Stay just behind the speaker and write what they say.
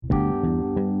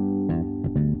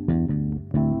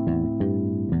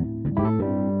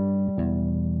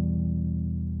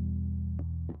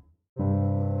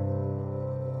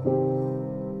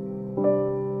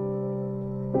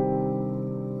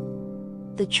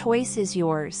choice is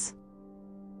yours.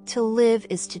 To live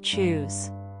is to choose.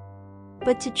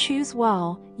 But to choose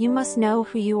well, you must know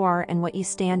who you are and what you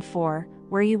stand for,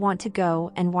 where you want to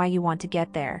go and why you want to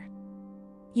get there.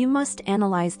 You must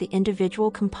analyze the individual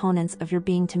components of your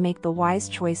being to make the wise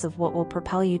choice of what will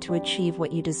propel you to achieve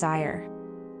what you desire.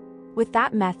 With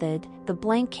that method, the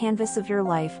blank canvas of your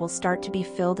life will start to be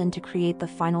filled in to create the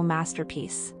final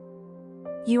masterpiece.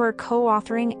 You are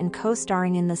co-authoring and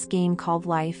co-starring in this game called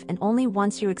life, and only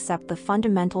once you accept the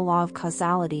fundamental law of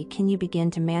causality can you begin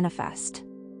to manifest.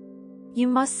 You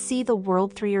must see the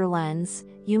world through your lens,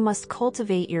 you must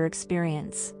cultivate your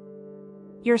experience.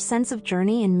 Your sense of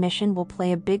journey and mission will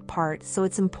play a big part, so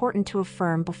it's important to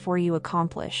affirm before you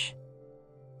accomplish.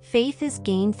 Faith is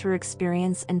gained through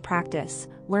experience and practice.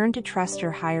 Learn to trust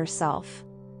your higher self.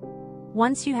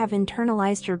 Once you have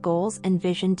internalized your goals and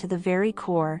vision to the very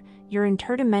core, your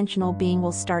interdimensional being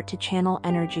will start to channel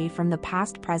energy from the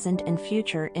past, present, and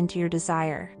future into your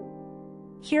desire.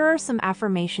 Here are some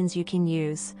affirmations you can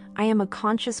use. I am a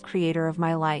conscious creator of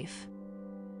my life.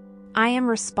 I am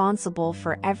responsible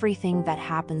for everything that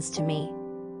happens to me.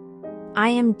 I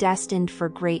am destined for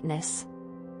greatness.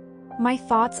 My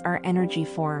thoughts are energy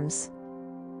forms.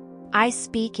 I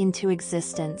speak into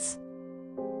existence.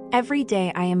 Every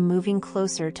day I am moving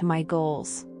closer to my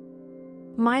goals.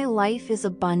 My life is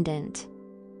abundant.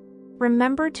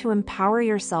 Remember to empower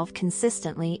yourself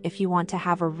consistently if you want to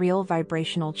have a real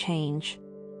vibrational change.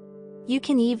 You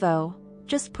can Evo,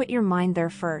 just put your mind there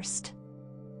first.